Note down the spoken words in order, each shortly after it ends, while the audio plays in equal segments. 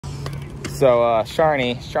So Sean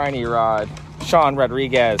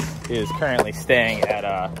Rodriguez is currently staying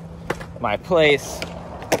at my place.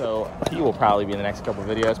 So he will probably be in the next couple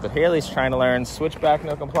videos. But Haley's trying to learn switchback,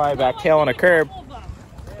 no comply, back tail on a curb.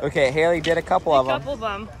 Okay, Haley did a couple of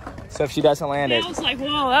them. So if she doesn't land it. I was like,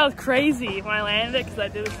 whoa, that was crazy when I landed it because I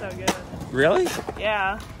did it so good. Really?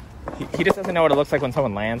 Yeah. He just doesn't know what it looks like when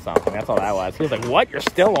someone lands something. That's all that was. He was like, what? You're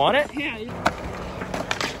still on it? Yeah.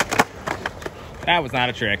 That was not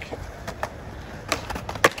a trick.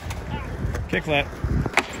 Kickflip.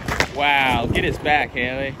 Wow, get his back,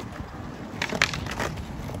 Haley.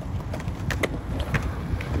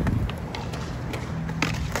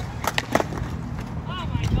 Oh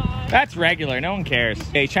my God. That's regular, no one cares.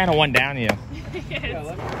 Hey, he's trying to one down you.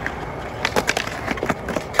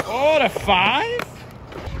 Oh, the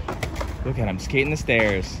 5? Look at him skating the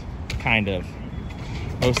stairs. Kind of.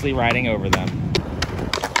 Mostly riding over them.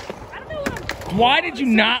 Why did you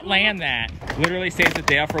not land that? Literally stays with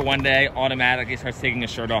Dale for one day, automatically starts taking his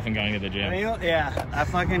shirt off and going to the gym. Yeah, I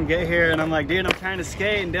fucking get here and I'm like, dude, I'm trying to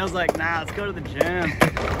skate. And Dale's like, nah, let's go to the gym.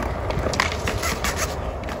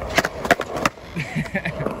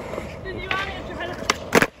 Did you want me to try to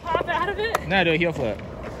pop out of it? No, do a heel flip.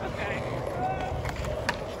 Okay.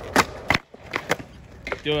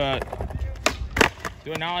 Do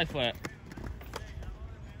a nollie flip.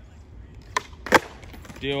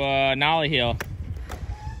 Do a nollie heel.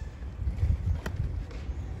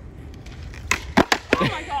 Oh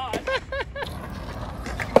my God.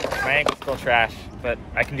 My ankle's still trash, but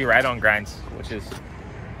I can do ride-on grinds, which is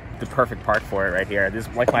the perfect park for it right here. This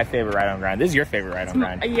is like my favorite ride-on grind. This is your favorite ride-on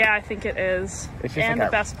grind. Yeah, I think it is. It's just and like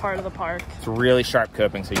the best part of the park. It's really sharp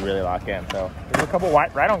coping, so you really lock in. So there's a couple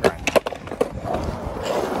ride-on grinds.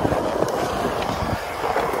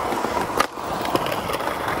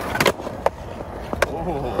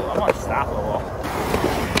 Oh, I'm unstoppable.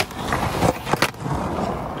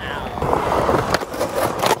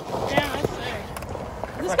 Yeah, that's sick.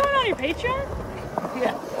 Is this going on your Patreon?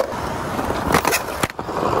 Yeah.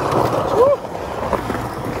 Woo.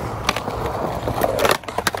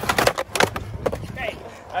 Great.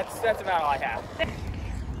 That's about all I have.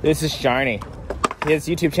 This is Sharny. His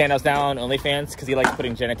YouTube channel's now on OnlyFans because he likes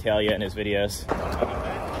putting genitalia in his videos.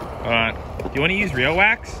 Do you want to use real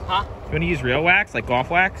wax? Huh? You want to use real wax, like golf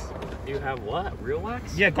wax? You have what? Real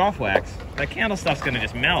wax? Yeah, golf wax. That candle stuff's gonna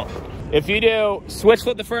just melt. If you do switch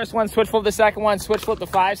flip the first one, switch flip the second one, switch flip the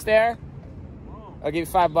 5 stair, I'll give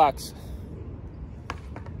you $5.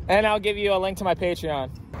 And I'll give you a link to my Patreon.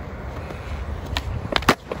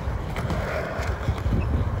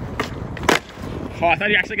 Oh, I thought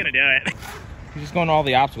you were actually gonna do it. You're just going to all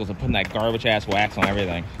the obstacles and putting that garbage ass wax on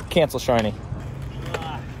everything. Cancel Shiny.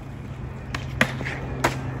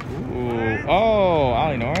 Ooh. Oh,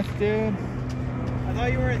 Ollie North, dude. I thought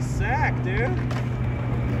you were at SAC, dude.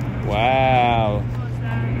 Wow.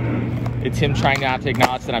 It's him trying not to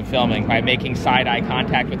acknowledge that I'm filming by making side-eye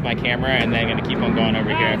contact with my camera and then gonna keep on going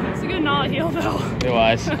over here. It's a good nollie heel though. It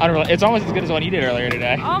was. It's almost as good as the one you did earlier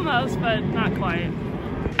today. Almost, but not quite.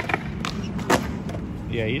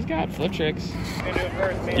 Yeah, he's got flip tricks. Gonna do it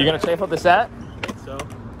first, man. You gonna tray flip the set? I think so.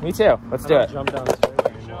 Me too. Let's do it. Jump down the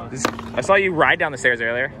stairs anymore. I saw you ride down the stairs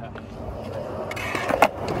earlier. Yeah.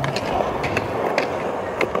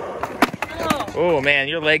 Oh man,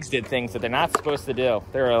 your legs did things that they're not supposed to do.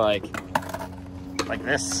 They were like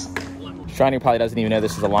this. Shiny probably doesn't even know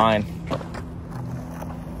this is a line.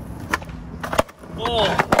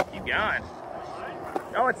 Whoa. Keep going.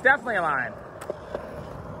 Oh, it's definitely a line.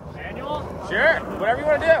 Manual? Sure, whatever you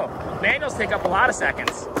want to do. Manuals take up a lot of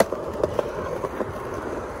seconds.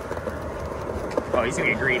 Oh, he's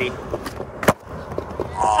gonna get greedy.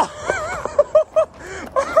 Oh.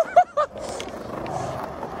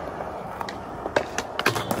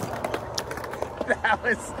 That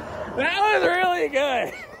was really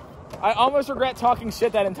good. I almost regret talking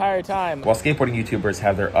shit that entire time. While skateboarding YouTubers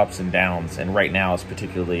have their ups and downs, and right now is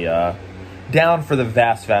particularly down for the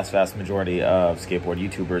vast majority of skateboard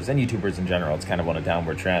YouTubers and YouTubers in general. It's kind of on a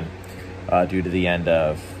downward trend due to the end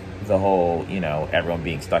of the whole, you know, everyone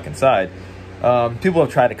being stuck inside. People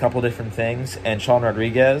have tried a couple different things, and Sean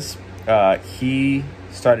Rodriguez, he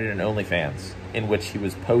started an OnlyFans in which he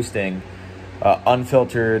was posting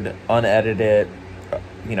unfiltered, unedited,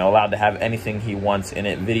 you know, allowed to have anything he wants in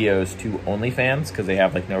it videos to OnlyFans because they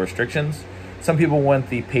have like no restrictions. Some people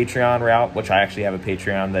went the Patreon route, which I actually have a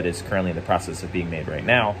Patreon that is currently in the process of being made right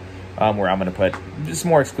now, where I'm going to put just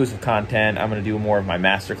more exclusive content. I'm going to do more of my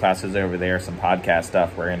master classes over there, some podcast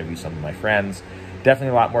stuff where I interview some of my friends. Definitely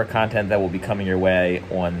a lot more content that will be coming your way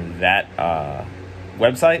on that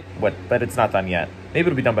website, but it's not done yet. Maybe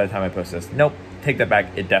it'll be done by the time I post this. Nope, take that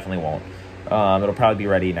back. It definitely won't. It'll probably be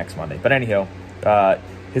ready next Monday. But anyhow,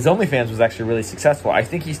 his OnlyFans was actually really successful. I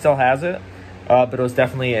think he still has it, but it was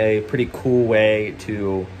definitely a pretty cool way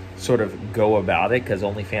to sort of go about it, because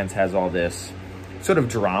OnlyFans has all this sort of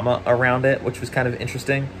drama around it, which was kind of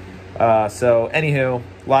interesting. So anywho,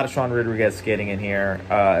 a lot of Sean Rodriguez skating in here,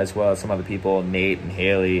 as well as some other people, Nate and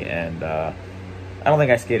Haley, and I don't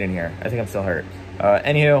think I skate in here. I think I'm still hurt.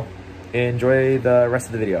 Anywho, enjoy the rest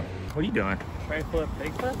of the video. What are you doing? Tray flip,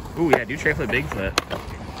 big flip? Ooh, yeah, do tray flip, big flip.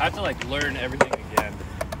 I have to like learn everything again.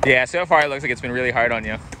 Yeah, so far it looks like it's been really hard on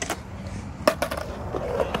you.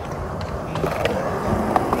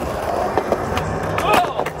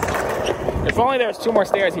 Oh! If only there was 2 more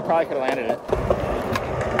stairs, he probably could have landed it.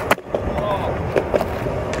 Oh.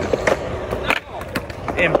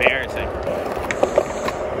 No. Embarrassing.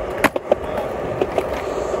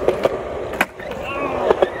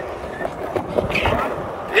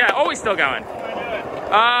 Yeah, always still going.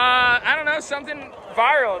 I don't know, something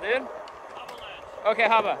viral, dude. Okay,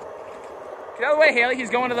 hubba. Get out of the way, Haley. He's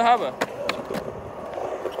going to the hubba.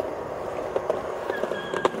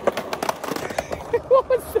 What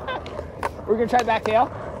was that? We're gonna try back tail.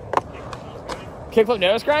 Kickflip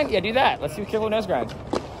nose grind? Yeah, do that. Let's do kickflip nose grind.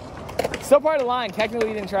 Still part of the line. Technically,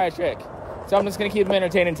 you didn't try a trick, so I'm just gonna keep him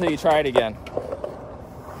entertained until you try it again.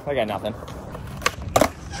 I got nothing.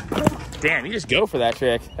 Damn, you just go for that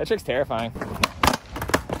trick. That trick's terrifying.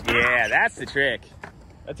 Yeah, that's the trick.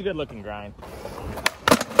 That's a good looking grind.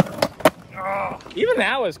 Oh, even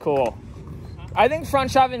that was cool. I think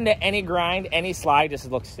front shove into any grind, any slide just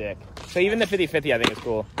looks sick. So even the 50-50 I think is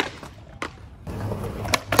cool.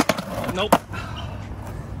 Nope.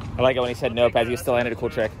 I like it when he said nope as he still landed a cool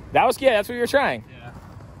trick. That was, yeah, that's what you were trying.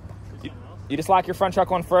 Yeah. You just lock your front truck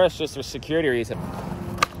one first just for security reason.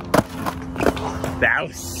 That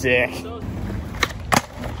was sick.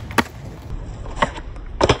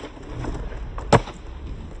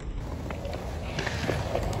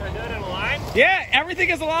 Yeah, everything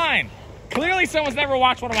is aligned. Clearly someone's never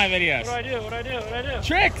watched one of my videos. What do I do? What do I do? What do I do?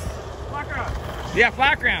 Tricks. Flat ground. Yeah,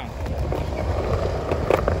 flat ground.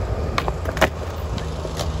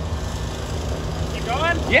 Keep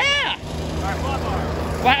going? Yeah. All right, flat bar.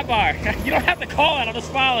 Flat bar. You don't have to call it. I'll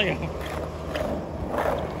just follow you.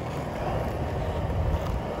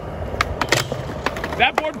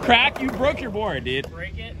 That board cracked. You broke your board, dude.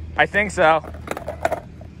 Break it? I think so.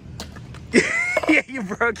 Yeah, you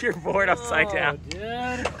broke your board upside down. Dude.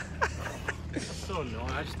 That's so annoying.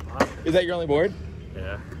 I just love it. Is that your only board?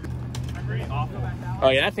 Yeah. I'm pretty awful. Oh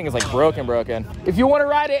yeah, that thing is like broken. If you want to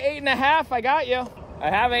ride at 8.5, I got you. I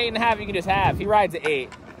have 8.5. You can just have. He rides at 8.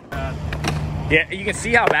 Yeah, you can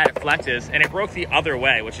see how bad it flexes, and it broke the other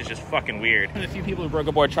way, which is just fucking weird. There's a few people who broke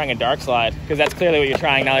a board trying a dark slide, because that's clearly what you're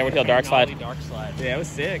trying now. We're dark slide. Dark slide. Yeah, it was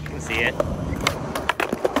sick. You can see it.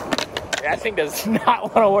 That thing does not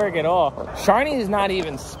want to work at all. Sharny is not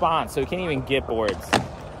even sponsed, so he can't even get boards.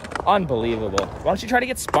 Unbelievable. Why don't you try to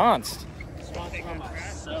get sponsed?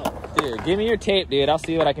 Dude, give me your tape, dude. I'll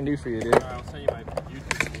see what I can do for you, dude. Alright, I'll send you my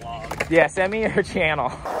YouTube vlog. Yeah, send me your channel.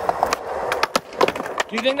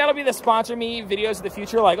 Do you think that'll be the sponsor me videos of the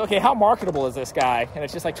future? Like, okay, how marketable is this guy? And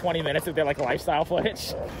it's just like 20 minutes of their like lifestyle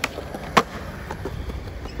footage.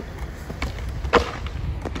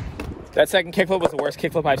 That second kickflip was the worst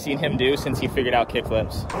kickflip I've seen him do since he figured out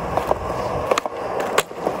kickflips.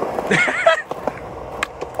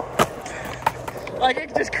 Like,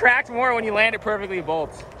 it just cracked more when you land it perfectly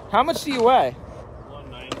bolts. How much do you weigh?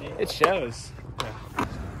 190. It shows.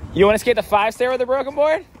 You want to skate the 5-stair with a broken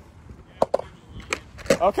board?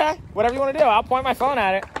 Okay, whatever you want to do. I'll point my phone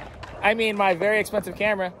at it. I mean, my very expensive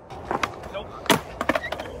camera. Nope.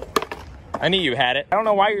 I knew you had it. I don't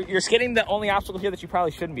know why you're skating the only obstacle here that you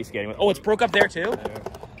probably shouldn't be skating with. Oh, it's broke up there too? Yeah.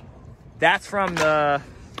 That's from the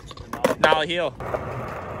Nollie heel.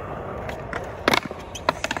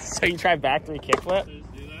 So you try back 3 kickflip?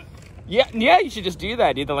 Do that? Yeah, you should just do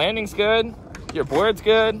that, dude. The landing's good. Your board's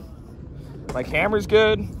good. My camera's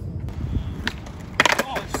good.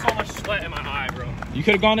 Oh, there's so much sweat in my eye, bro. You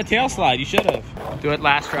could have gone to tail slide. You should have. Do it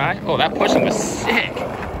last try. Oh, that pushing was sick.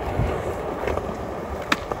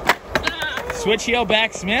 Switch heel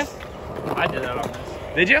back Smith. I did that on this.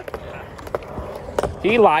 Did you? Yeah.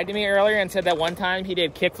 He lied to me earlier and said that one time he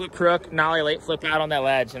did kickflip crook, nollie late flip out on that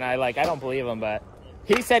ledge, and I don't believe him, but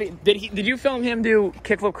he said did you film him do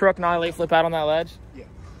kickflip crook, nollie late flip out on that ledge? Yeah.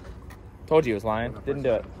 Told you he was lying. Didn't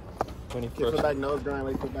do it. When he Kick back, nose grind,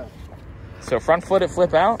 late flip out. So front foot at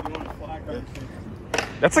flip out.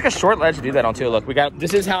 That's like a short ledge to do that on too. Look,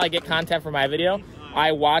 this is how I get content for my video.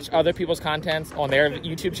 I watch other people's contents on their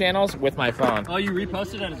YouTube channels with my phone. Oh, you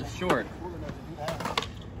reposted that as a short.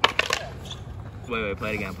 Wait,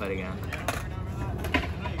 play it again.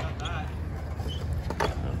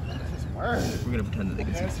 We're gonna pretend that they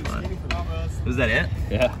can see the fun. Was that it?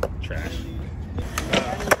 Yeah. Trash.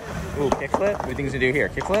 Ooh, kickflip? What do you think he's gonna do here?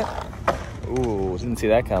 Kickflip? Ooh, didn't see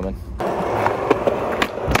that coming.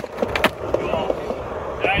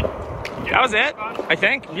 That was it? I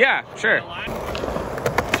think? Yeah, sure. Oh,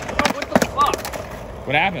 what the fuck?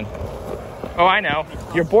 What happened? Oh, I know.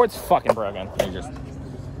 Your board's fucking broken. You just...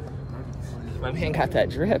 My man got that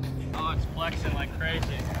drip. Oh, it's flexing like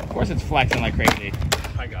crazy. Of course it's flexing like crazy.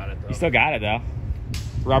 I got it though. You still got it though.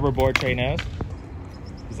 Rubber board Trey knows.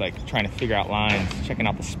 He's like trying to figure out lines, checking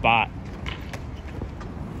out the spot.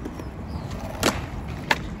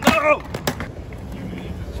 No!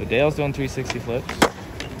 So Dale's doing 360 flips.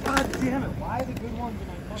 God damn it, why are the good ones in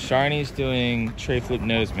my phone? Sharney's doing tray flip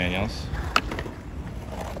nose manuals.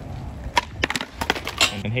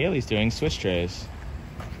 And Haley's doing switch trays.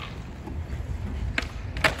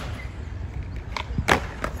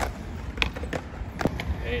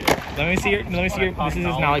 Let me see your, this is his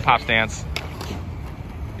lollipop stance.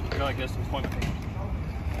 Go like this and point.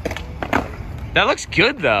 That looks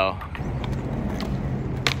good though.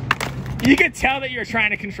 You can tell that you're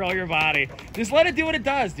trying to control your body. Just let it do what it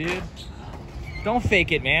does, dude. Don't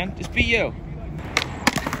fake it, man. Just be you.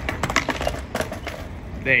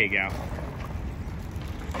 There you go.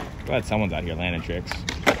 Glad someone's out here landing tricks.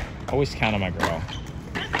 Always count on my girl.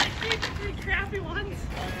 Three crappy ones.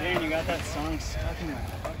 Man, you got that song stuck in my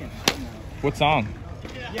fucking head now. What song?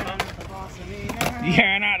 You're not the boss of me now.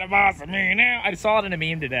 You're not the boss of me now. I saw it in a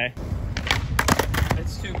meme today.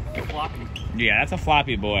 It's too floppy. Yeah, that's a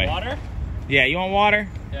floppy boy. Water? Yeah, you want water?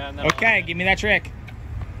 Yeah, and then Okay, give me that trick.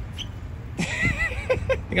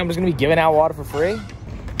 Think I'm just gonna be giving out water for free?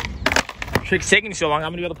 Trick's taking so long,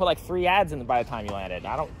 I'm gonna be able to put like 3 ads in by the time you land it.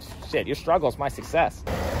 I don't, shit, your struggle is my success.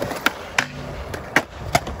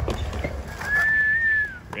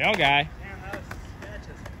 Real guy. Damn, that was sketch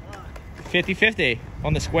as fuck. 50-50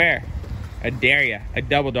 on the square. I dare ya. I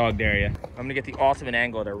double dog dare ya. I'm gonna get the ultimate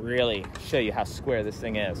angle to really show you how square this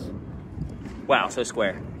thing is. Wow, so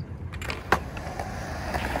square.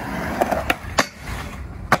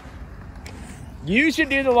 You should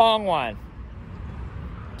do the long one.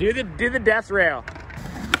 Do the death rail.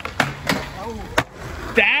 Oh.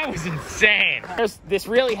 That was insane. This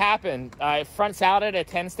really happened. I front salad at a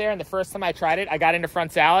 10 stair, and the first time I tried it, I got into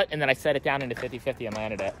front salad, and then I set it down into 50-50 and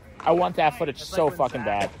landed it. I want that footage so fucking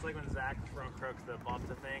bad. It's like when Zach from Crooks bumped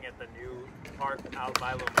the thing at the new park out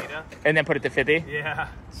by Lomita. And then put it to 50? Yeah.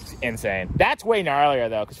 Insane. That's way gnarlier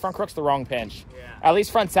though, because front crook's the wrong pinch. Yeah. At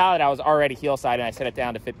least front salad, I was already heel side, and I set it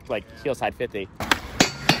down to like heel side 50.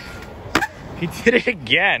 He did it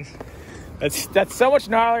again. That's so much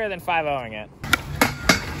gnarlier than 5-0ing it.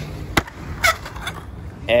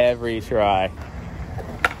 Every try.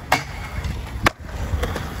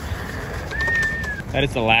 That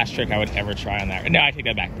is the last trick I would ever try on that. No, I take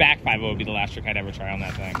that back. Back 5-0 would be the last trick I'd ever try on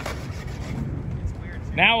that thing. It's weird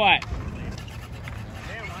too. Now what?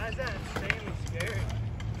 Damn, why is that insanely scary?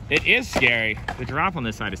 It is scary. The drop on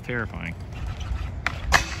this side is terrifying.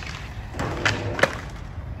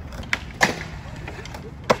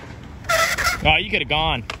 Oh, you could have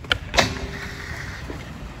gone.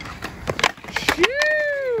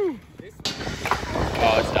 Phew.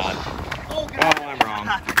 Oh, it's done. Oh, God. Oh, I'm wrong.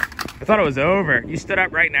 I thought it was over. You stood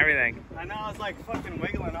up right and everything. I know, I was like fucking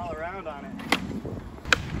wiggling all around on it.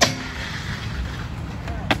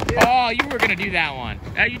 Oh, you were going to do that one.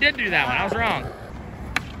 You did do that one. I was wrong.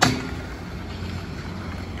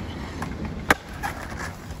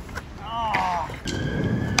 Oh.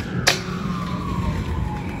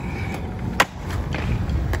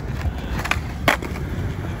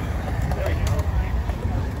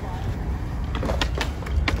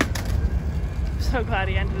 So glad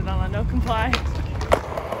he ended it on a no comply.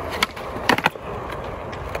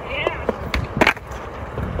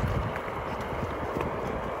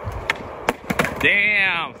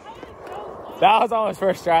 Damn. That was almost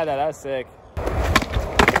first try though. That was sick.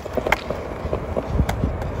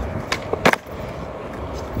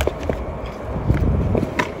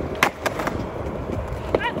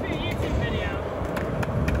 That's for your YouTube video.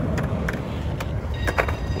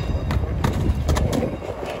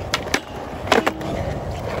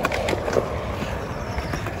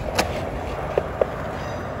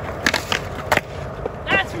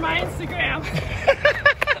 That's for my Instagram.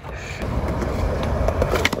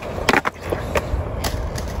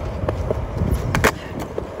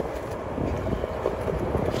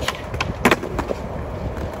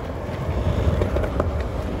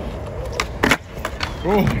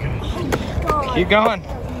 Oh my God. Keep going.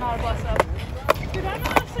 That was not a bust up. Dude, I don't know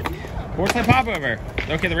what to do. Fourth side pop over.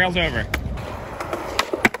 Okay, the rail's over.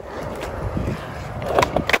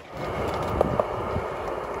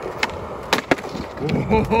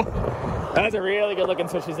 That's a really good looking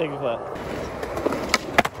switch sticky flip.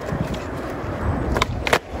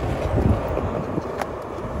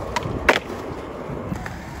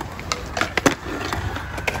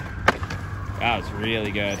 That was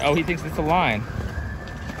really good. Oh, he thinks it's a line.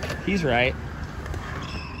 He's right.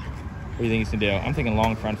 What do you think he's gonna do? I'm thinking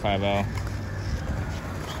long front 5-0.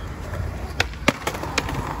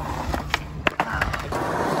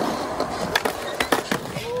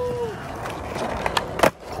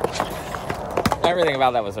 Everything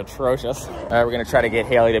about that was atrocious. All right, we're gonna try to get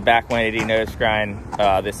Haley to back 180 nose grind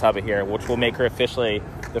this hubba here, which will make her officially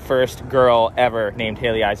the first girl ever named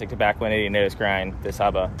Haley Isaac to back 180 nose grind this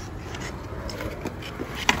hubba.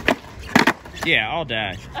 Yeah, all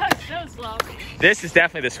day. So slow. This is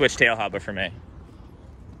definitely the switch tail hubba for me.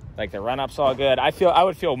 Like the run up's all good. I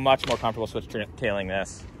would feel much more comfortable switch tailing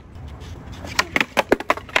this.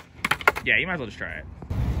 Yeah, you might as well just try it.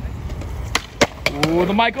 Ooh,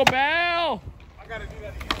 the Michael Bell! I gotta do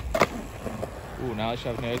that again. Ooh, now I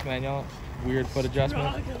shove nose manual. Weird foot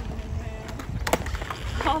adjustment.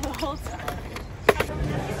 All the whole time.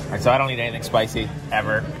 Alright, so I don't need anything spicy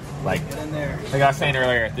ever. Like I was saying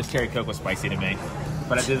earlier, this cherry coke was spicy to me.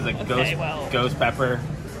 But I did like ghost pepper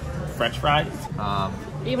French fries.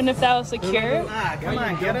 Even if that was secure? Come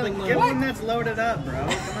on, get one that's loaded up, bro.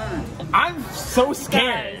 Come on. I'm so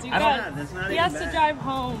scared. Guys, he has to drive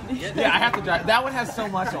home. Yeah, I have to drive. That one has so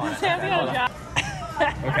much on it.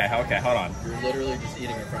 Okay, hold on. You're literally just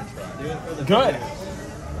eating a French fry. Good.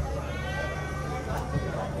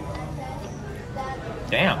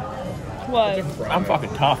 Damn. What? I'm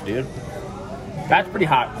fucking tough, dude. That's pretty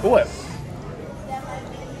hot. Ooh.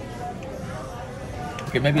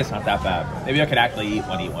 Okay, maybe it's not that bad. Maybe I could actually eat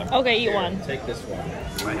one. Okay, eat one. Take this one.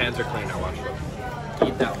 My hands are clean. I wash them.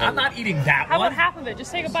 Eat that one. I'm not eating that How one. about half of it?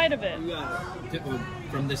 Just take a bite of it. You got it.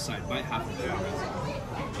 From this side, bite half of it. Yeah.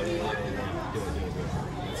 Do it.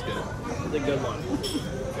 That's good. That's a good one.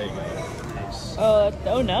 There you go. Nice. Oh,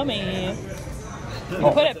 nummy. You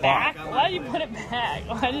put it back? Why do you put it back?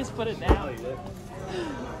 Why just put it down?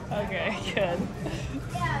 Okay, good.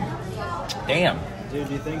 Damn. Dude,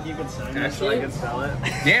 do you think you could sign it so I could sell it?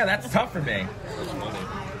 Yeah, that's tough for me.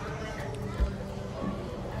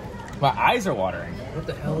 My eyes are watering. What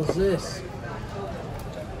the hell is this?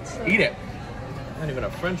 Eat it. Not even a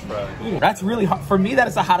French fry. Ooh, that's really hot. For me, that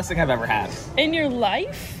is the hottest thing I've ever had. In your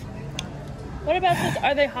life? What about those?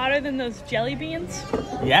 Are they hotter than those jelly beans?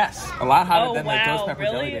 Yes, a lot hotter than the ghost pepper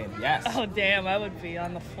really? jelly bean. Yes. Oh damn, I would be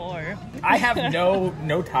on the floor. I have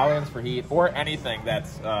no tolerance for heat or anything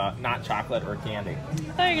that's not chocolate or candy. I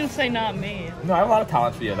thought you were gonna say not me. No, I have a lot of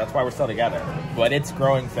tolerance for you. That's why we're still together. But it's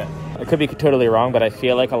growing thin. I could be totally wrong, but I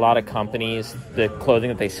feel like a lot of companies, the clothing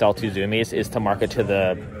that they sell to Zoomies is to market to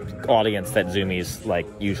the audience that Zoomies like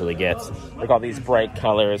usually gets. Like all these bright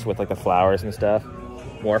colors with like the flowers and stuff.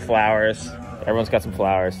 More flowers. Everyone's got some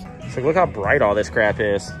flowers. It's like, look how bright all this crap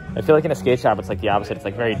is. I feel like in a skate shop, it's like the opposite. It's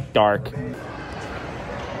like very dark.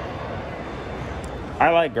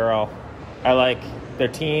 I like Girl. I like their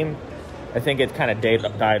team. I think it kind of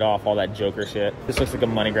died off all that Joker shit. This looks like a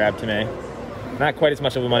money grab to me. Not quite as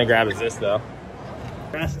much of a money grab as this, though.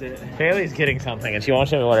 Trust it. Haley's getting something, and she won't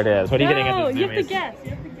show me what it is. What are you getting at this you have to guess.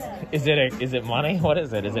 You have to guess. Is it money? What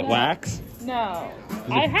is it? Is it wax? No.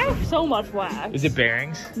 I have so much wax. Is it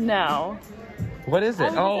bearings? No. What is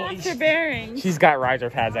it? After bearings. She's got riser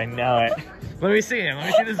pads. I know it. Let me see him. Let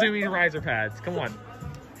me see the Zoomies riser pads. Come on.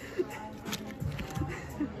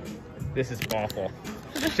 This is awful.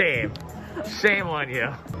 Shame. Shame on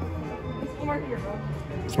you.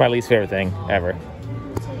 It's my least favorite thing ever.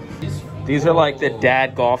 These are like the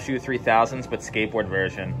dad golf shoe 3000s, but skateboard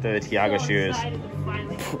version. They're the Tiago shoes.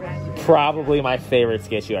 Probably my favorite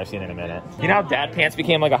skate shoe I've seen in a minute. You know how dad pants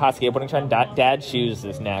became like a hot skateboarding trend? Dad shoes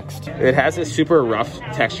is next. It has this super rough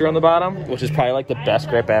texture on the bottom, which is probably like the best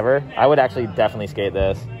grip ever. I would actually definitely skate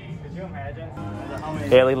this.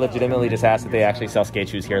 Haley legitimately just asked if they actually sell skate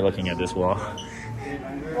shoes here looking at this wall.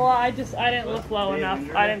 Well, I didn't look low enough.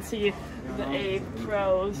 I didn't see the A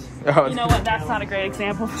pros. Oh, you know what? That's not a great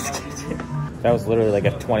example of skate shoe. That was literally like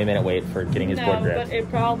a 20-minute wait for getting his board grip. But it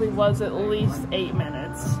probably was at least 8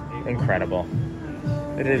 minutes. Incredible.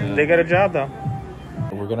 They got a job though.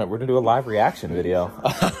 We're gonna do a live reaction video.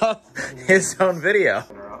 His own video.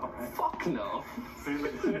 Fuck no.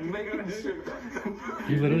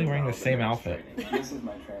 You're literally wearing the same outfit. This is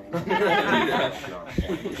my training.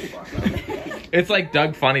 It's like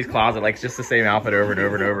Doug Funny's closet, like it's just the same outfit over and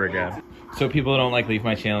over and over again. So people don't like leave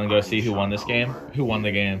my channel and go see who won this game. Who won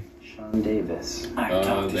the game? Sean Davis.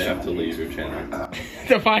 They have to leave your channel.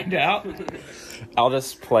 To find out. I'll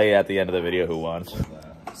just play at the end of the video who won.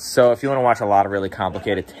 So if you want to watch a lot of really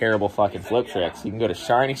complicated, terrible fucking flip tricks, you can go to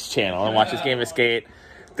Sharny's channel and watch this game of skate.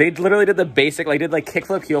 They literally did the basic, like, did like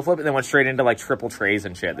kickflip, heel flip, and then went straight into like triple trays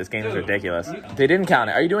and shit. This game is ridiculous. They didn't count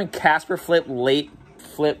it. Are you doing Casper flip, late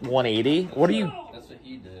flip 180? What are you? That's what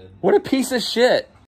he did. What a piece of shit.